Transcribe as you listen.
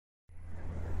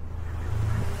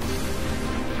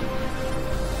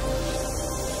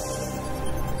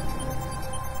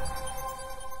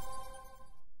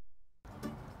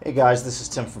Hey guys, this is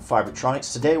Tim from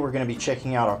Fibertronics. Today we're going to be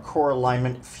checking out our core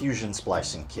alignment fusion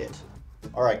splicing kit.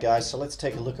 Alright guys, so let's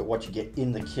take a look at what you get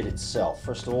in the kit itself.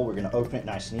 First of all, we're going to open it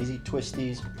nice and easy, twist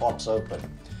these, pops open.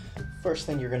 First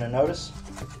thing you're going to notice,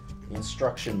 the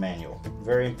instruction manual.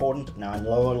 Very important. Now I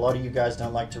know a lot of you guys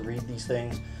don't like to read these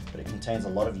things, but it contains a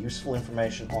lot of useful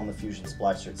information on the fusion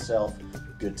splicer itself.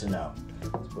 Good to know.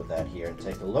 Let's put that here and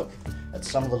take a look at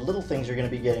some of the little things you're going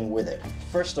to be getting with it.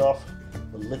 First off,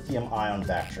 the lithium-ion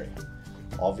battery.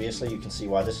 Obviously, you can see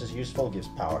why this is useful. It gives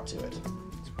power to it.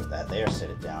 Let's put that there, set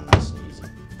it down nice and easy.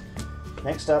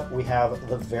 Next up, we have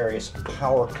the various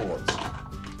power cords.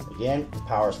 Again, it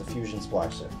powers the fusion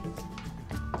splicer.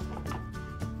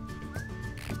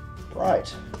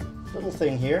 Right, little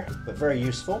thing here, but very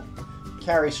useful.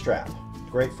 Carry strap.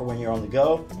 Great for when you're on the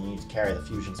go and you need to carry the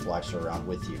fusion splicer around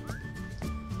with you.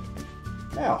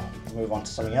 Now, move on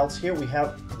to something else here. We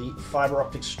have the fiber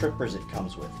optic strippers it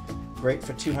comes with. Great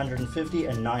for 250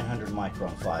 and 900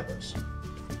 micron fibers.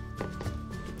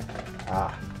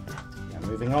 Now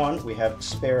moving on, we have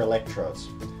spare electrodes.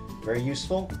 Very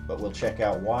useful, but we'll check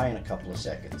out why in a couple of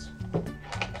seconds.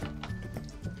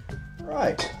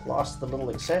 Right, last of the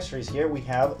little accessories here, we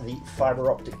have the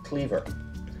fiber optic cleaver.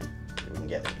 We can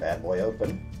get this bad boy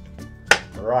open.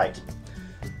 Right.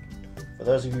 For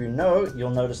those of you who know,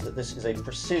 you'll notice that this is a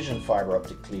precision fiber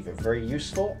optic cleaver. Very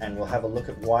useful, and we'll have a look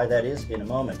at why that is in a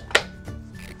moment.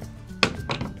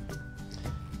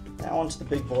 Now onto the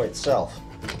big boy itself.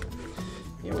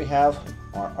 Here we have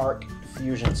our arc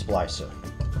fusion splicer.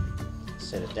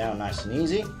 Set it down nice and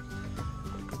easy.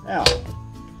 Now,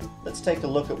 let's take a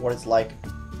look at what it's like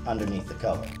underneath the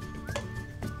cover.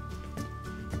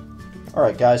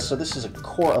 Alright guys, so this is a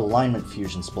core alignment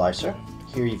fusion splicer.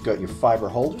 Here you've got your fiber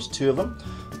holders, 2 of them.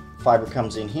 Fiber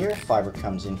comes in here, fiber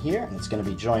comes in here, and it's going to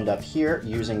be joined up here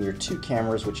using your 2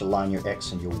 cameras which align your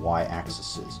X and your Y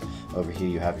axes. Over here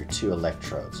you have your 2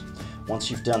 electrodes.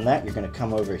 Once you've done that, you're going to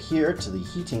come over here to the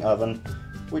heating oven,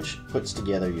 which puts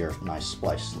together your nice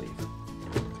splice sleeve.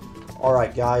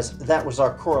 Alright guys, that was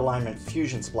our core alignment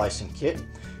fusion splicing kit.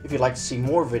 If you'd like to see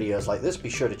more videos like this, be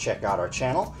sure to check out our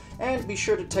channel, and be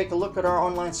sure to take a look at our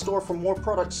online store for more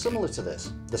products similar to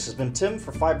this. This has been Tim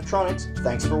for Fibertronics.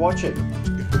 Thanks for watching.